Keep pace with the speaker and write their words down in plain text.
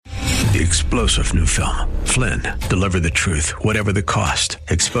The explosive new film, Flynn, deliver the truth, whatever the cost,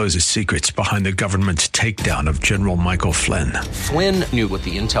 exposes secrets behind the government's takedown of General Michael Flynn. Flynn knew what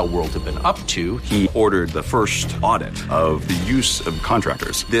the intel world had been up to. He ordered the first audit of the use of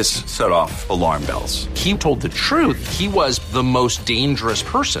contractors. This set off alarm bells. He told the truth. He was the most dangerous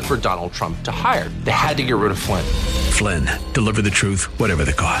person for Donald Trump to hire. They had to get rid of Flynn. Flynn, deliver the truth, whatever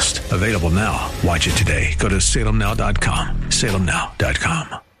the cost. Available now. Watch it today. Go to salemnow.com.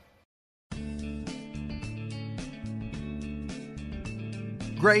 salemnow.com.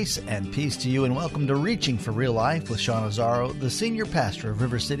 Grace and peace to you, and welcome to Reaching for Real Life with Sean Azzaro, the senior pastor of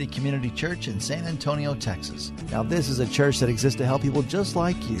River City Community Church in San Antonio, Texas. Now, this is a church that exists to help people just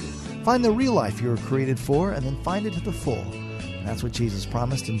like you find the real life you were created for and then find it to the full. And that's what Jesus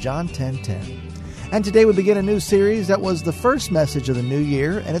promised in John 10:10. And today we begin a new series that was the first message of the new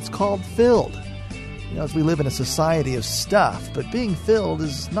year, and it's called Filled. You know, as we live in a society of stuff, but being filled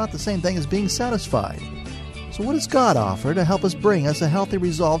is not the same thing as being satisfied. So what does God offer to help us bring us a healthy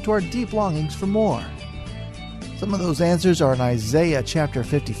resolve to our deep longings for more? Some of those answers are in Isaiah chapter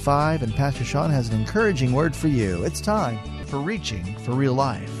 55, and Pastor Sean has an encouraging word for you. It's time for Reaching for Real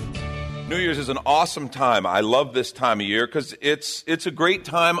Life. New Year's is an awesome time. I love this time of year because it's a great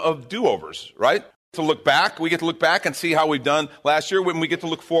time of do-overs, right? To look back, we get to look back and see how we've done last year when we get to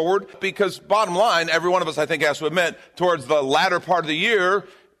look forward. Because bottom line, every one of us, I think, has to admit, towards the latter part of the year,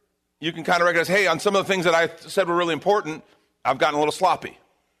 you can kind of recognize, hey, on some of the things that I said were really important, I've gotten a little sloppy.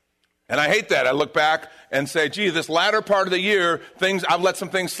 And I hate that. I look back and say, gee, this latter part of the year, I've let some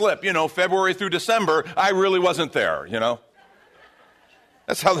things slip. You know, February through December, I really wasn't there, you know.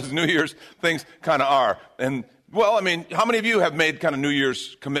 That's how those New Year's things kind of are. And, well, I mean, how many of you have made kind of New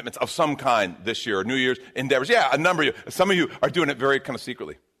Year's commitments of some kind this year, or New Year's endeavors? Yeah, a number of you. Some of you are doing it very kind of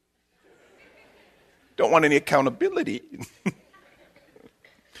secretly. Don't want any accountability.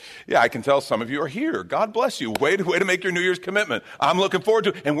 Yeah, I can tell some of you are here. God bless you. Way to make your New Year's commitment. I'm looking forward to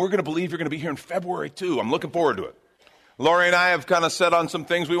it, and we're going to believe you're going to be here in February, too. I'm looking forward to it. Lori and I have kind of set on some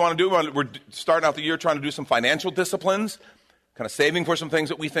things we want to do. We're starting out the year trying to do some financial disciplines, kind of saving for some things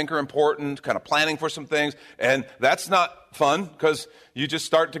that we think are important, kind of planning for some things. And that's not fun because you just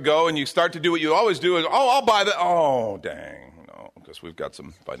start to go and you start to do what you always do is, I'll buy that. Oh, dang. No, because we've got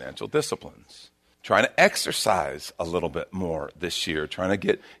some financial disciplines. Trying to exercise a little bit more this year, trying to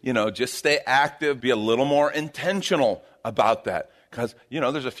get, just stay active, be a little more intentional about that. Because,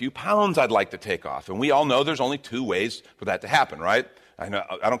 there's a few pounds I'd like to take off. And we all know there's only two ways for that to happen, right? I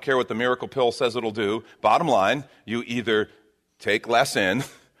don't care what the miracle pill says it'll do. Bottom line, you either take less in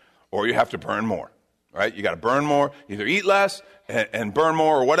or you have to burn more, right? You got to burn more, either eat less and burn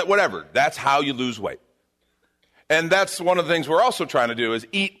more or whatever. That's how you lose weight. And that's one of the things we're also trying to do is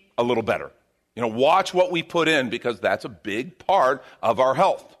eat a little better. Watch what we put in because that's a big part of our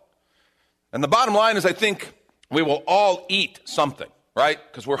health. And the bottom line is I think we will all eat something, right?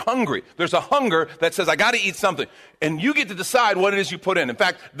 Because we're hungry. There's a hunger that says, I got to eat something. And you get to decide what it is you put in. In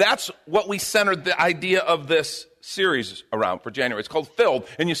fact, that's what we centered the idea of this series around for January. It's called Filled.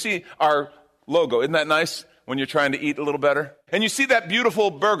 And you see our logo. Isn't that nice when you're trying to eat a little better? And you see that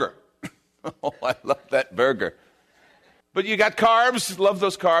beautiful burger. Oh, I love that burger. But you got carbs, love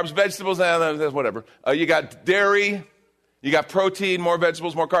those carbs, vegetables, whatever. You got dairy, you got protein, more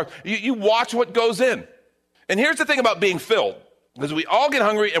vegetables, more carbs. You watch what goes in. And here's the thing about being filled, because we all get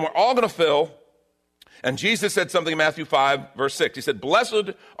hungry and we're all going to fill. And Jesus said something in Matthew 5, verse 6. He said,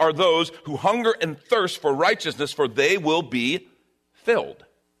 blessed are those who hunger and thirst for righteousness, for they will be filled.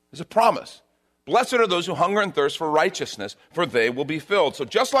 There's a promise. Blessed are those who hunger and thirst for righteousness, for they will be filled. So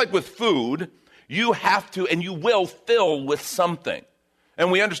just like with food, you have to and you will fill with something. And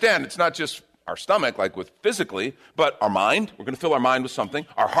we understand it's not just our stomach, like with physically, but our mind. We're going to fill our mind with something.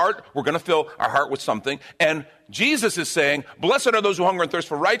 Our heart, we're going to fill our heart with something. And Jesus is saying, blessed are those who hunger and thirst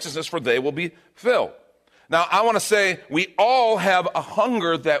for righteousness, for they will be filled. Now, I want to say we all have a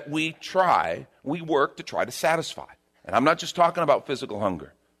hunger that we work to try to satisfy. And I'm not just talking about physical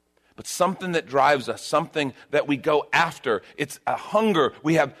hunger, but something that drives us, something that we go after. It's a hunger.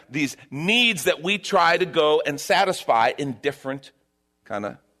 We have these needs that we try to go and satisfy in different kind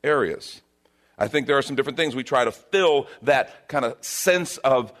of areas. I think there are some different things we try to fill that kind of sense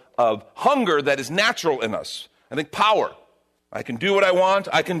of hunger that is natural in us. I think power. I can do what I want.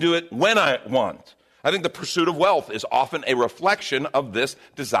 I can do it when I want. I think the pursuit of wealth is often a reflection of this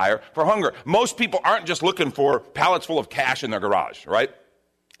desire for hunger. Most people aren't just looking for pallets full of cash in their garage, right?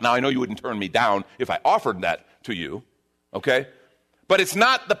 Now, I know you wouldn't turn me down if I offered that to you, okay? But it's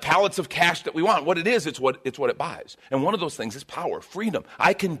not the pallets of cash that we want. What it is, it's what it buys. And one of those things is power, freedom.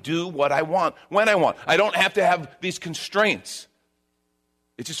 I can do what I want when I want. I don't have to have these constraints.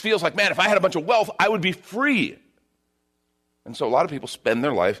 It just feels like, man, if I had a bunch of wealth, I would be free. And so a lot of people spend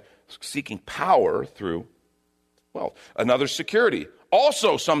their life seeking power through wealth. Another, security,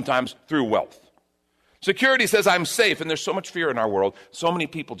 also sometimes through wealth. Security says I'm safe, and there's so much fear in our world. So many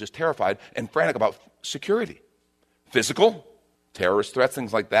people just terrified and frantic about security. Physical, terrorist threats,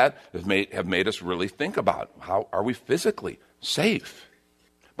 things like that have made us really think about how are we physically safe.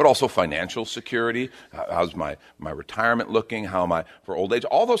 But also financial security. How's my retirement looking? How am I for old age?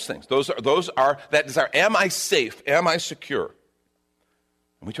 All those things. Those are that desire. Am I safe? Am I secure?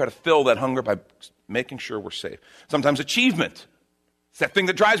 And we try to fill that hunger by making sure we're safe. Sometimes achievement. It's that thing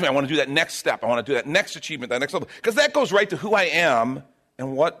that drives me. I want to do that next step. I want to do that next achievement, that next level. Because that goes right to who I am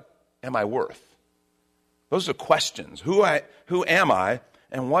and what am I worth. Those are questions. Who am I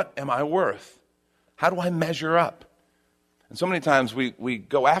and what am I worth? How do I measure up? And so many times we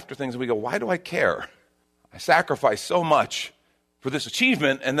go after things and we go, why do I care? I sacrifice so much for this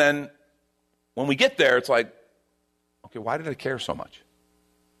achievement, and then when we get there, it's like, okay, why did I care so much?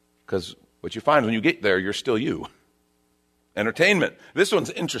 Because what you find when you get there, you're still you. Entertainment. This one's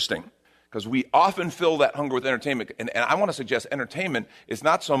interesting because we often fill that hunger with entertainment. And I want to suggest entertainment is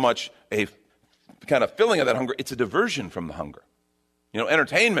not so much a kind of filling of that hunger, it's a diversion from the hunger. You know,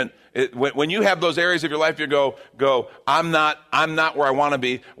 entertainment, when you have those areas of your life, you go, I'm not where I want to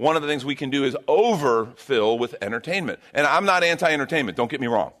be. One of the things we can do is overfill with entertainment. And I'm not anti-entertainment, don't get me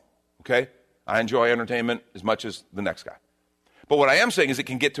wrong, okay? I enjoy entertainment as much as the next guy. But what I am saying is it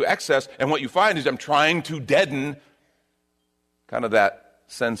can get to excess, and what you find is I'm trying to deaden kind of that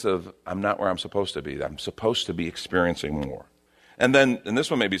sense of I'm not where I'm supposed to be. I'm supposed to be experiencing more. And then, and this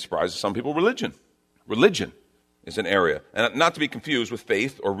one may be a surprise to some people, religion. Religion is an area. And not to be confused with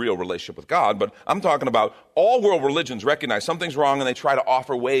faith or real relationship with God, but I'm talking about all world religions recognize something's wrong and they try to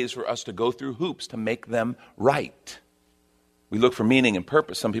offer ways for us to go through hoops to make them right. We look for meaning and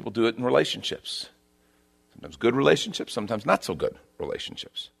purpose. Some people do it in relationships. Sometimes good relationships, sometimes not so good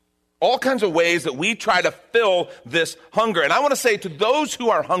relationships. All kinds of ways that we try to fill this hunger. And I want to say to those who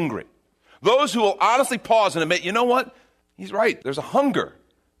are hungry, those who will honestly pause and admit, you know what? He's right. There's a hunger.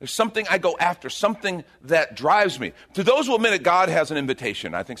 There's something I go after, something that drives me. To those who admit it, God has an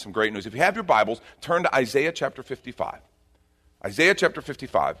invitation. I think some great news. If you have your Bibles, turn to Isaiah chapter 55. Isaiah chapter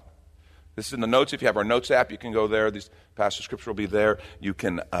 55. This is in the notes. If you have our notes app, you can go there. This passage of scripture will be there. You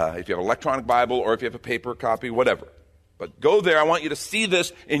can, if you have an electronic Bible or if you have a paper copy, whatever. But go there. I want you to see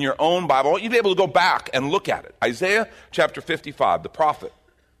this in your own Bible. I want you to be able to go back and look at it. Isaiah chapter 55, the prophet.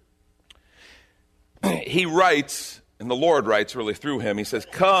 He writes, and the Lord writes really through him. He says,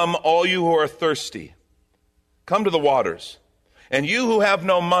 "Come, all you who are thirsty, come to the waters. And you who have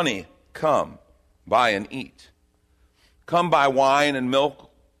no money, come, buy and eat. Come buy wine and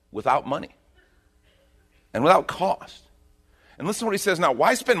milk without money and without cost." And listen to what he says now.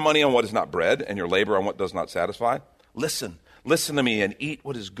 Why spend money on what is not bread and your labor on what does not satisfy? Listen to me and eat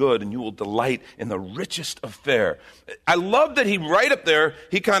what is good, and you will delight in the richest of fare. I love that he right up there,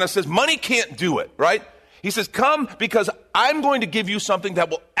 he kind of says, money can't do it, right? He says, come because I'm going to give you something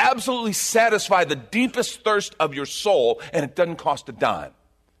that will absolutely satisfy the deepest thirst of your soul, and it doesn't cost a dime. And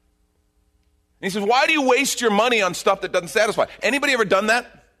he says, why do you waste your money on stuff that doesn't satisfy? Anybody ever done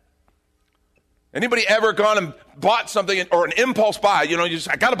that? Anybody ever gone and bought something or an impulse buy? You know, you just,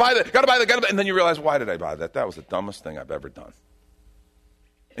 I gotta buy that, and then you realize, why did I buy that? That was the dumbest thing I've ever done.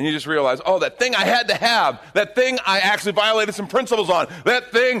 And you just realize, oh, that thing I had to have, that thing I actually violated some principles on,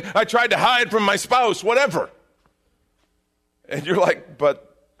 that thing I tried to hide from my spouse, whatever. And you're like,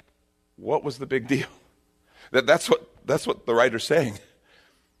 but what was the big deal? That's what the writer's saying.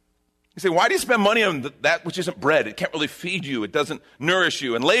 You say, why do you spend money on that which isn't bread? It can't really feed you. It doesn't nourish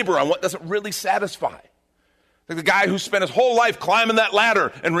you. And labor on what doesn't really satisfy. Like the guy who spent his whole life climbing that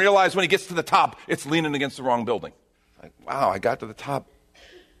ladder and realized when he gets to the top, it's leaning against the wrong building. Like, wow, I got to the top.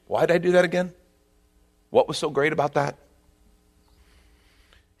 Why did I do that again? What was so great about that?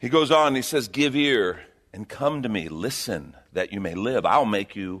 He goes on, he says, give ear and come to me. Listen that you may live. I'll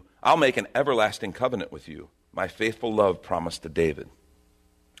make an everlasting covenant with you. My faithful love promised to David.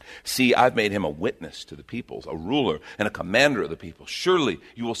 See, I've made him a witness to the peoples, a ruler and a commander of the people. Surely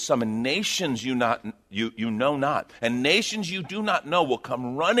you will summon nations you know not, and nations you do not know will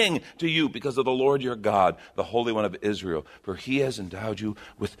come running to you because of the Lord your God, the Holy One of Israel, for he has endowed you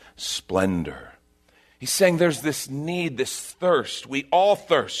with splendor. He's saying there's this need, this thirst. We all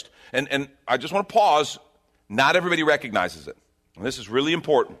thirst. And I just want to pause. Not everybody recognizes it. And this is really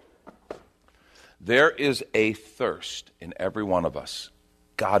important. There is a thirst in every one of us.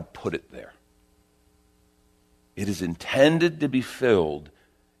 God put it there. It is intended to be filled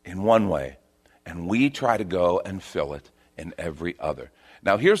in one way, and we try to go and fill it in every other.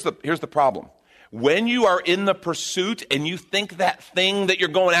 Now, here's the problem. When you are in the pursuit and you think that thing that you're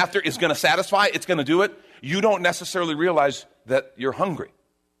going after is going to satisfy, it's going to do it, you don't necessarily realize that you're hungry.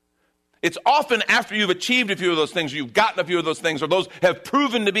 It's often after you've achieved a few of those things, or you've gotten a few of those things, or those have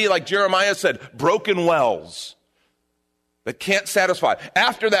proven to be, like Jeremiah said, broken wells that can't satisfy.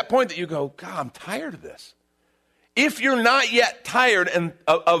 After that point that you go, God, I'm tired of this. If you're not yet tired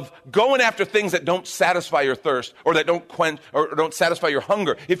of going after things that don't satisfy your thirst, or that don't quench, or don't satisfy your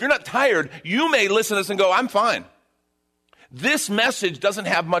hunger, if you're not tired, you may listen to this and go, I'm fine. This message doesn't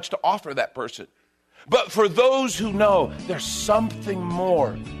have much to offer that person. But for those who know there's something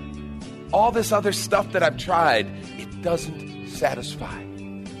more, all this other stuff that I've tried, it doesn't satisfy.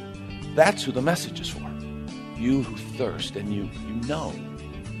 That's who the message is for. You who thirst, and you know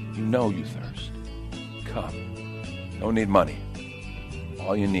you thirst. Come. Don't need money.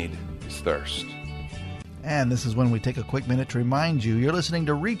 All you need is thirst. And this is when we take a quick minute to remind you you're listening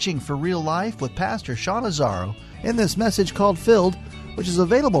to Reaching for Real Life with Pastor Sean Azzaro in this message called Filled, which is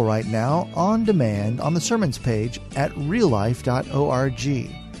available right now on demand on the sermons page at reallife.org.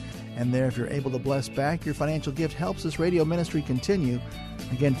 And there, if you're able to bless back, your financial gift helps this radio ministry continue.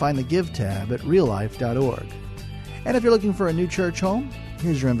 Again, find the Give tab at reallife.org. And if you're looking for a new church home,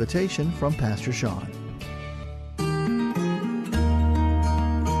 here's your invitation from Pastor Sean.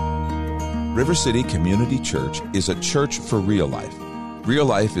 River City Community Church is a church for real life. Real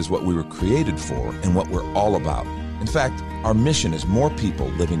life is what we were created for and what we're all about. In fact, our mission is more people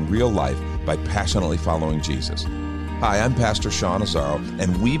living real life by passionately following Jesus. Hi, I'm Pastor Sean Azzaro,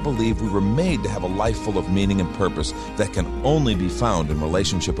 and we believe we were made to have a life full of meaning and purpose that can only be found in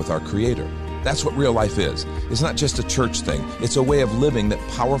relationship with our Creator. That's what real life is. It's not just a church thing. It's a way of living that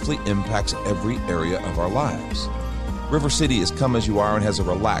powerfully impacts every area of our lives. River City is come as you are and has a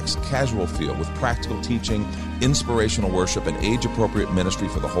relaxed, casual feel with practical teaching, inspirational worship, and age-appropriate ministry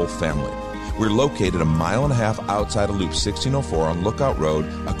for the whole family. We're located 1.5 miles outside of Loop 1604 on Lookout Road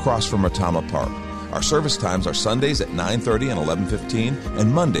across from Retama Park. Our service times are Sundays at 9:30 and 11:15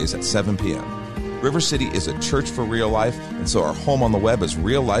 and Mondays at 7 p.m. River City is a church for real life, and so our home on the web is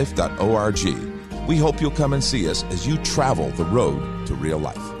reallife.org. We hope you'll come and see us as you travel the road to real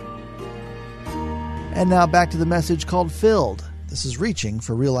life. And now back to the message called Filled. This is Reaching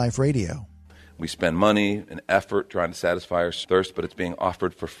for Real Life Radio. We spend money and effort trying to satisfy our thirst, but it's being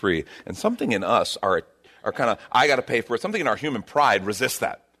offered for free. And something in us are kind of, I got to pay for it. Something in our human pride resists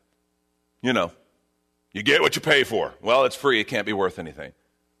that. You know, you get what you pay for. Well, it's free. It can't be worth anything.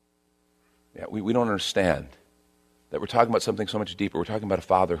 Yeah, we don't understand that we're talking about something so much deeper. We're talking about a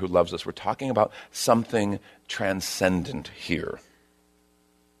Father who loves us. We're talking about something transcendent here.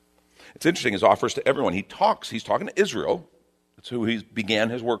 It's interesting, his offers to everyone. He's talking to Israel. That's who he began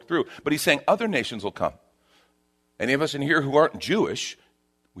his work through. But he's saying other nations will come. Any of us in here who aren't Jewish,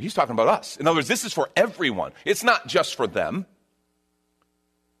 he's talking about us. In other words, this is for everyone. It's not just for them.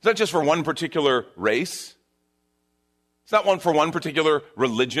 It's not just for one particular race. It's not one for one particular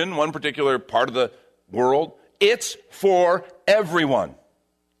religion, one particular part of the world. It's for everyone.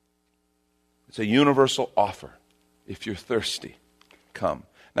 It's a universal offer. If you're thirsty, come.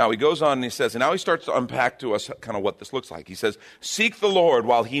 Now, he goes on and he says, and now he starts to unpack to us kind of what this looks like. He says, seek the Lord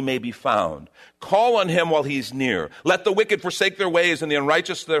while he may be found. Call on him while he's near. Let the wicked forsake their ways and the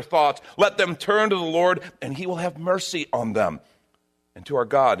unrighteous their thoughts. Let them turn to the Lord, and he will have mercy on them. And to our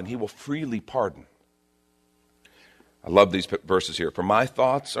God, and he will freely pardon. I love these verses here. For my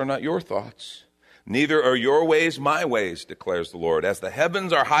thoughts are not your thoughts. Neither are your ways my ways, declares the Lord. As the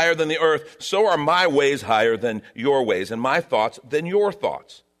heavens are higher than the earth, so are my ways higher than your ways, and my thoughts than your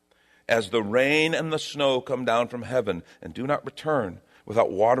thoughts. As the rain and the snow come down from heaven and do not return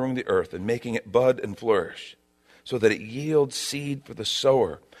without watering the earth and making it bud and flourish, so that it yields seed for the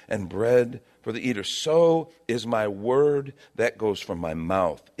sower and bread for the eater, so is my word that goes from my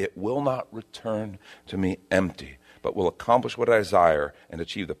mouth. It will not return to me empty, but will accomplish what I desire and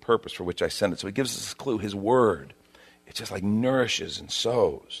achieve the purpose for which I send it. So he gives us this clue, his word. It just like nourishes and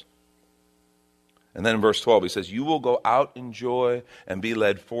sows. And then in verse 12, he says, you will go out in joy and be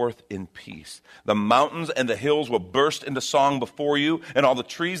led forth in peace. The mountains and the hills will burst into song before you, and all the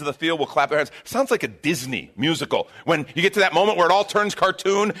trees of the field will clap their hands. Sounds like a Disney musical. When you get to that moment where it all turns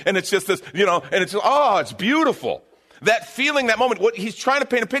cartoon, and it's just this, and it's, it's beautiful. That feeling, that moment, what he's trying to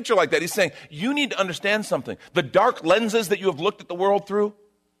paint a picture like that. He's saying, you need to understand something. The dark lenses that you have looked at the world through,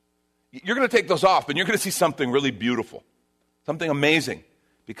 you're going to take those off, and you're going to see something really beautiful, something amazing,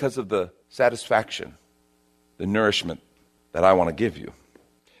 because of the satisfaction, the nourishment that I want to give you.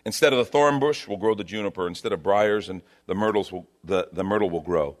 Instead of the thorn bush will grow the juniper. Instead of briars and the myrtle will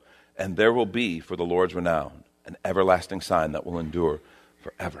grow. And there will be, for the Lord's renown, an everlasting sign that will endure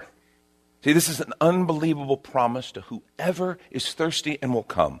forever. See, this is an unbelievable promise to whoever is thirsty and will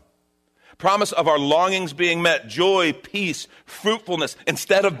come. Promise of our longings being met, joy, peace, fruitfulness,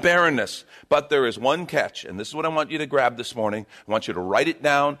 instead of barrenness. But there is one catch, and this is what I want you to grab this morning. I want you to write it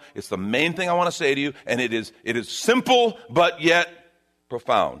down. It's the main thing I want to say to you, and it is simple, but yet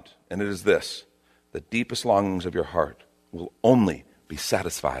profound. And it is this: the deepest longings of your heart will only be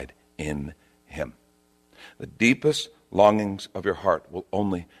satisfied in Him. The deepest longings of your heart will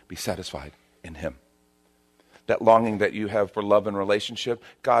only be satisfied in Him. That longing that you have for love and relationship,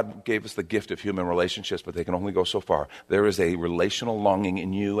 God gave us the gift of human relationships, but they can only go so far. There is a relational longing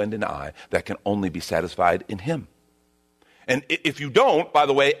in you and in I that can only be satisfied in Him. And if you don't, by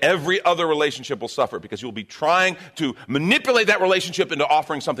the way, every other relationship will suffer because you'll be trying to manipulate that relationship into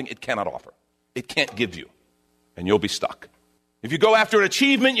offering something it cannot offer. It can't give you, and you'll be stuck. If you go after an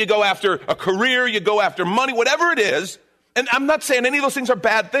achievement, you go after a career, you go after money, whatever it is. And I'm not saying any of those things are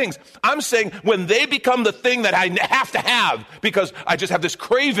bad things. I'm saying when they become the thing that I have to have because I just have this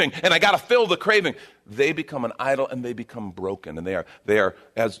craving and I got to fill the craving, they become an idol and they become broken. And they are,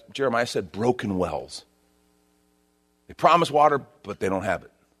 as Jeremiah said, broken wells. They promise water, but they don't have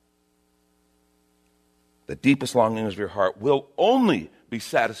it. The deepest longings of your heart will only be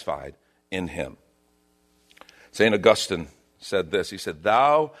satisfied in Him. St. Augustine said this. He said,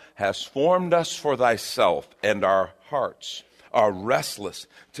 "Thou hast formed us for thyself, and our hearts are restless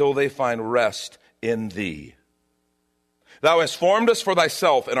till they find rest in thee." Thou hast formed us for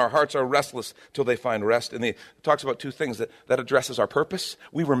thyself, and our hearts are restless till they find rest in thee. It talks about two things that addresses our purpose.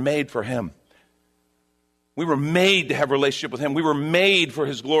 We were made for Him. We were made to have a relationship with Him. We were made for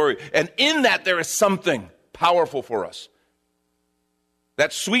His glory. And in that there is something powerful for us.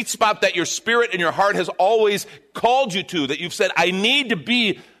 That sweet spot that your spirit and your heart has always called you to, that you've said, I need to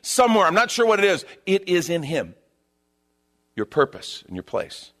be somewhere. I'm not sure what it is. It is in Him. Your purpose and your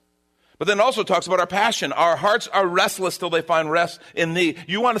place. But then it also talks about our passion. Our hearts are restless till they find rest in Thee.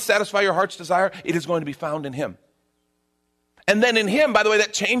 You want to satisfy your heart's desire? It is going to be found in Him. And then in Him, by the way,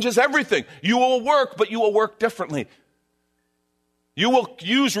 that changes everything. You will work, but you will work differently. You will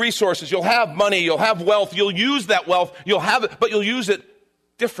use resources. You'll have money. You'll have wealth. You'll use that wealth. You'll have it, but you'll use it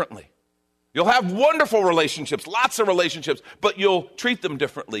differently. You'll have wonderful relationships, lots of relationships, but you'll treat them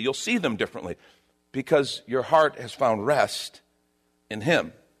differently. You'll see them differently because your heart has found rest in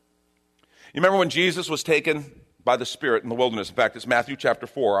Him. You remember when Jesus was taken by the Spirit in the wilderness? In fact, it's Matthew chapter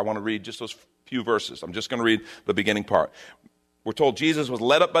 4. I want to read just those few verses. I'm just going to read the beginning part. We're told Jesus was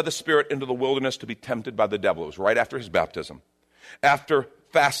led up by the Spirit into the wilderness to be tempted by the devil. It was right after His baptism. After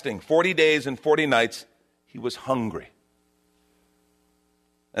fasting 40 days and 40 nights, He was hungry.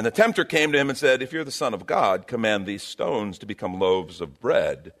 And the tempter came to Him and said, if you're the Son of God, command these stones to become loaves of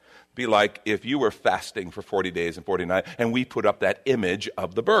bread. Be like if you were fasting for 40 days and 40 nights, and we put up that image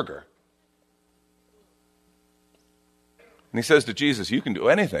of the burger. And He says to Jesus, you can do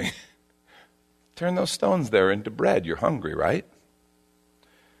anything. Turn those stones there into bread. You're hungry, right?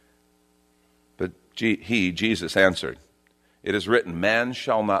 But Jesus answered, it is written, man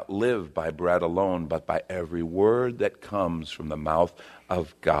shall not live by bread alone, but by every word that comes from the mouth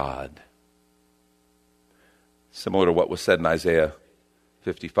of God. Similar to what was said in Isaiah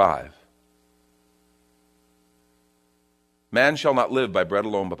 55. Man shall not live by bread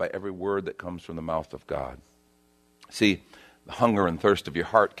alone, but by every word that comes from the mouth of God. See, the hunger and thirst of your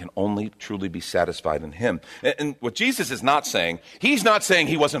heart can only truly be satisfied in Him. And what Jesus is not saying, He's not saying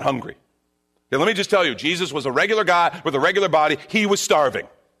He wasn't hungry. Now, let me just tell you, Jesus was a regular guy with a regular body. He was starving.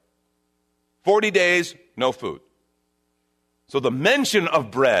 40 days, no food. So the mention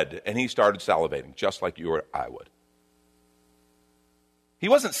of bread, and he started salivating, just like you or I would. He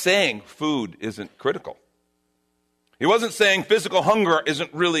wasn't saying food isn't critical. He wasn't saying physical hunger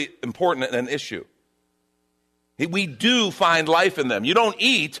isn't really important and an issue. We do find life in them. You don't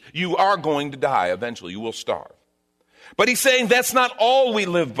eat, you are going to die eventually. You will starve. But He's saying that's not all we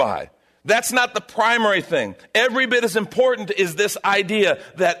live by. That's not the primary thing. Every bit as important is this idea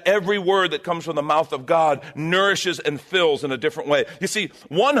that every word that comes from the mouth of God nourishes and fills in a different way. You see,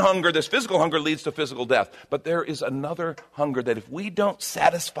 one hunger, this physical hunger, leads to physical death. But there is another hunger that if we don't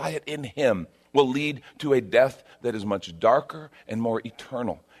satisfy it in Him, will lead to a death that is much darker and more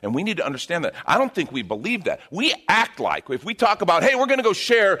eternal. And we need to understand that. I don't think we believe that. We act like, if we talk about, hey, we're going to go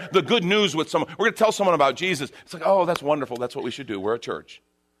share the good news with someone, we're going to tell someone about Jesus. It's like, oh, that's wonderful. That's what we should do. We're a church.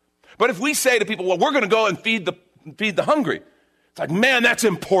 But if we say to people, well, we're going to go and feed the hungry, it's like, man, that's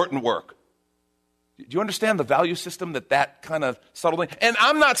important work. Do you understand the value system that kind of subtly? And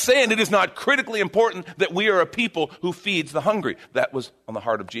I'm not saying it is not critically important that we are a people who feeds the hungry. That was on the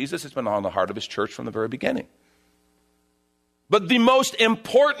heart of Jesus. It's been on the heart of His church from the very beginning. But the most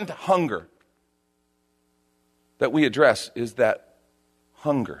important hunger that we address is that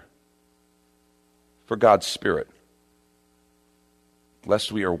hunger for God's Spirit.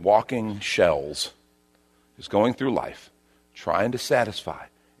 Lest we are walking shells, just going through life, trying to satisfy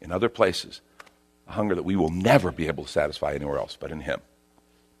in other places a hunger that we will never be able to satisfy anywhere else but in Him.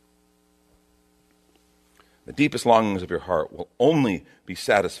 The deepest longings of your heart will only be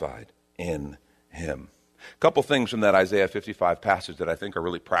satisfied in Him. A couple things from that Isaiah 55 passage that I think are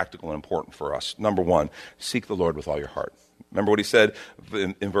really practical and important for us. Number one, seek the Lord with all your heart. Remember what he said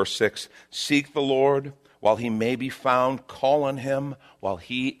in verse 6? Seek the Lord while He may be found. Call on Him while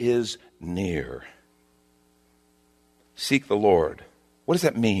He is near. Seek the Lord. What does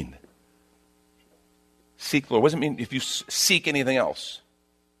that mean? Seek the Lord. What does it mean if you seek anything else?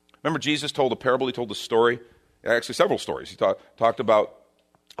 Remember Jesus told a parable, he told a story, actually several stories. He talked about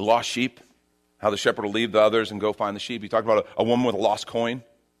a lost sheep, how the shepherd will leave the others and go find the sheep. He talked about a woman with a lost coin.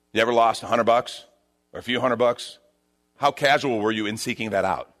 You ever lost $100 or a few $100? How casual were you in seeking that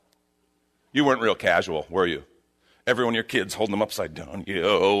out? You weren't real casual, were you? Every one of your kids holding them upside down.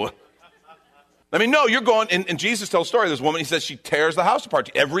 Yo. I mean, no, you're going, and Jesus tells a story of this woman. He says she tears the house apart.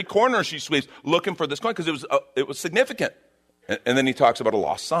 Every corner she sweeps looking for this coin because it was significant. And then he talks about a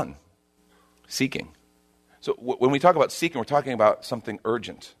lost son, seeking. So when we talk about seeking, we're talking about something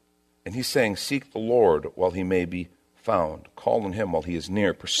urgent. And he's saying, seek the Lord while He may be found. Call on Him while He is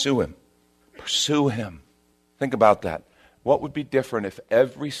near. Pursue Him. Pursue Him. Think about that. What would be different if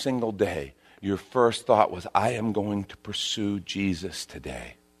every single day your first thought was, I am going to pursue Jesus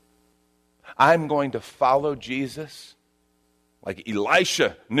today. I'm going to follow Jesus. Like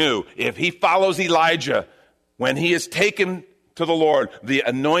Elisha knew, if he follows Elijah, when he is taken to the Lord, the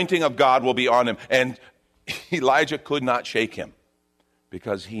anointing of God will be on him. And Elijah could not shake him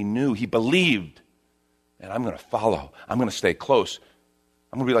because he knew, he believed, and I'm going to follow. I'm going to stay close.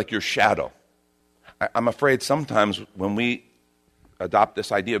 I'm going to be like your shadow. I'm afraid sometimes when we adopt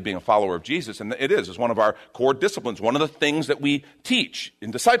this idea of being a follower of Jesus, and it's one of our core disciplines, one of the things that we teach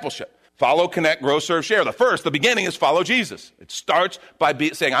in discipleship. Follow, connect, grow, serve, share. The beginning is follow Jesus. It starts by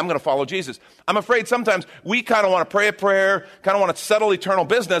saying, I'm going to follow Jesus. I'm afraid sometimes we kind of want to pray a prayer, kind of want to settle eternal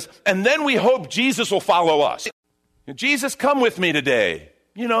business, and then we hope Jesus will follow us. Jesus, come with me today.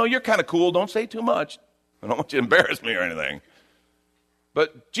 You know, you're kind of cool. Don't say too much. I don't want you to embarrass me or anything.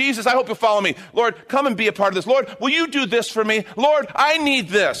 But Jesus, I hope you'll follow me. Lord, come and be a part of this. Lord, will you do this for me? Lord, I need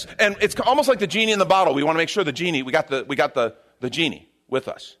this. And it's almost like the genie in the bottle. We want to make sure the genie, we got the genie with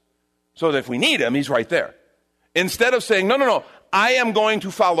us. So that if we need him, he's right there. Instead of saying, no, I am going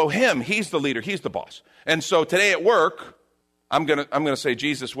to follow him. He's the leader. He's the boss. And so today at work, I'm gonna say,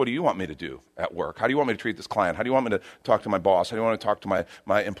 Jesus, what do you want me to do at work? How do you want me to treat this client? How do you want me to talk to my boss? How do you want me to talk to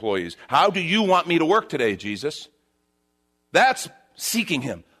my employees? How do you want me to work today, Jesus? That's seeking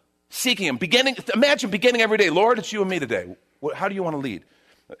him. Seeking him. Imagine beginning every day. Lord, it's you and me today. How do you want to lead?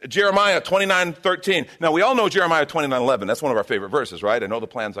 Jeremiah 29:13. Now, we all know Jeremiah 29:11. That's one of our favorite verses, right? I know the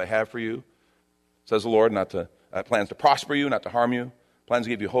plans I have for you, says the Lord, plans to prosper you, not to harm you, plans to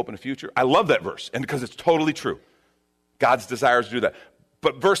give you hope in the future. I love that verse, and because it's totally true. God's desires to do that.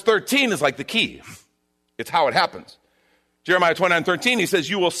 But verse 13 is like the key. It's how it happens. Jeremiah 29:13, he says,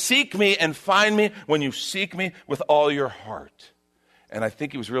 you will seek me and find me when you seek me with all your heart. And I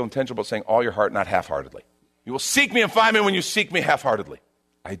think he was real intentional about saying all your heart, not half-heartedly. You will seek me and find me when you seek me half-heartedly.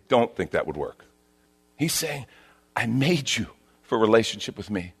 I don't think that would work. He's saying, I made you for a relationship with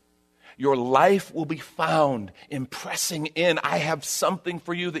me. Your life will be found in pressing in. I have something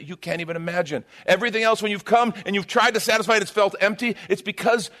for you that you can't even imagine. Everything else, when you've come and you've tried to satisfy it, it's felt empty. It's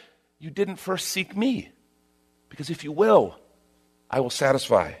because you didn't first seek me. Because if you will, I will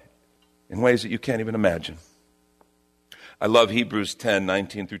satisfy in ways that you can't even imagine. I love Hebrews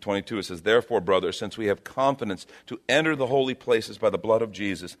 10:19 through 22. It says, therefore, brothers, since we have confidence to enter the holy places by the blood of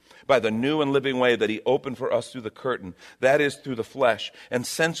Jesus, by the new and living way that he opened for us through the curtain, that is, through the flesh, and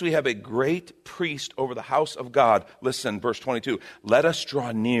since we have a great priest over the house of God, listen, verse 22, let us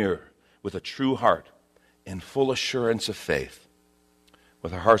draw near with a true heart in full assurance of faith,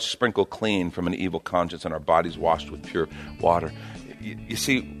 with our hearts sprinkled clean from an evil conscience and our bodies washed with pure water. You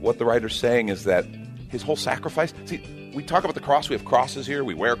see, what the writer's saying is that his whole sacrifice, we talk about the cross, we have crosses here,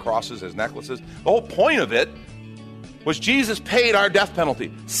 we wear crosses as necklaces. The whole point of it was Jesus paid our death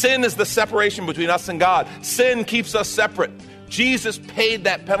penalty. Sin is the separation between us and God. Sin keeps us separate. Jesus paid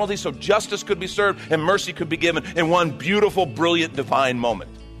that penalty so justice could be served and mercy could be given in one beautiful, brilliant, divine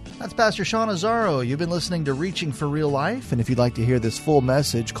moment. That's Pastor Sean Azzaro. You've been listening to Reaching for Real Life, and if you'd like to hear this full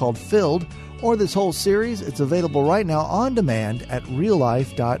message called Filled, or this whole series, it's available right now on demand at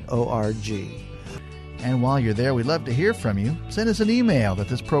reallife.org. And while you're there, we'd love to hear from you. Send us an email that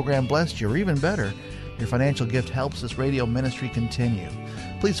this program blessed you, or even better, your financial gift helps this radio ministry continue.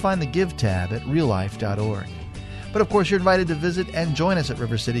 Please find the Give tab at reallife.org. But of course, you're invited to visit and join us at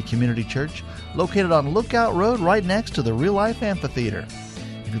River City Community Church, located on Lookout Road right next to the Real Life Amphitheater.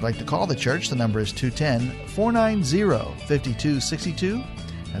 If you'd like to call the church, the number is 210-490-5262.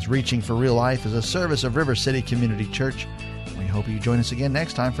 As Reaching for Real Life is a service of River City Community Church. We hope you join us again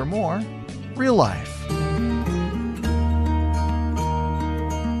next time for more Real Life.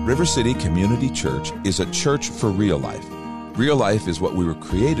 River City Community Church is a church for real life. Real life is what we were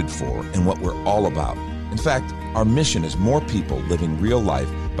created for and what we're all about. In fact, our mission is more people living real life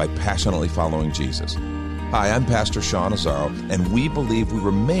by passionately following Jesus. Hi, I'm Pastor Sean Azaro, and we believe we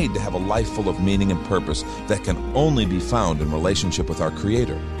were made to have a life full of meaning and purpose that can only be found in relationship with our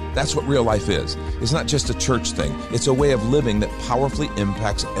Creator. That's what real life is. It's not just a church thing. It's a way of living that powerfully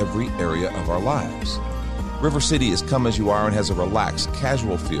impacts every area of our lives. River City is come as you are and has a relaxed,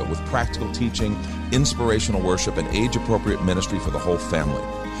 casual feel with practical teaching, inspirational worship, and age-appropriate ministry for the whole family.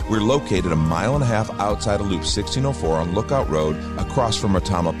 We're located 1.5 miles outside of Loop 1604 on Lookout Road across from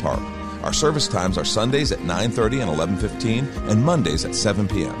Retama Park. Our service times are Sundays at 9:30 and 11:15 and Mondays at 7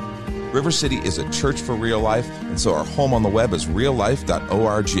 p.m. River City is a church for real life, and so our home on the web is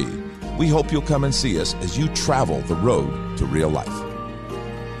reallife.org. We hope you'll come and see us as you travel the road to real life.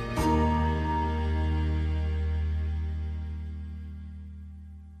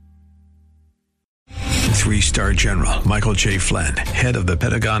 Three-star General Michael J. Flynn, head of the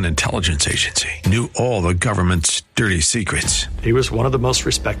Pentagon Intelligence Agency, knew all the government's dirty secrets. He was one of the most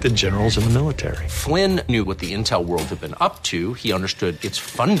respected generals in the military. Flynn knew what the intel world had been up to. He understood its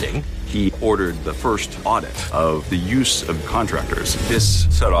funding. He ordered the first audit of the use of contractors. This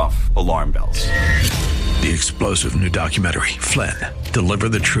set off alarm bells. The explosive new documentary, Flynn, Deliver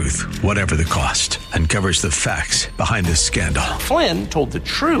the Truth, Whatever the Cost, uncovers the facts behind this scandal. Flynn told the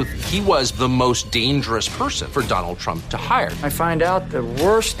truth. He was the most dangerous person for Donald Trump to hire. I find out the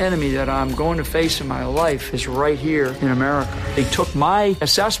worst enemy that I'm going to face in my life is right here in America. They took my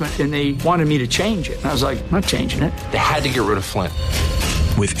assessment and they wanted me to change it. And I was like, I'm not changing it. They had to get rid of Flynn.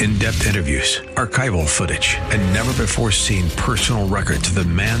 With in-depth interviews, archival footage, and never-before-seen personal records of the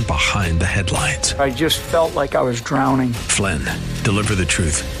man behind the headlines. I just felt like I was drowning. Flynn, Deliver the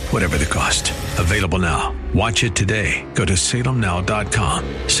Truth, Whatever the Cost. Available now. Watch it today. Go to salemnow.com.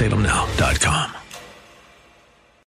 salemnow.com.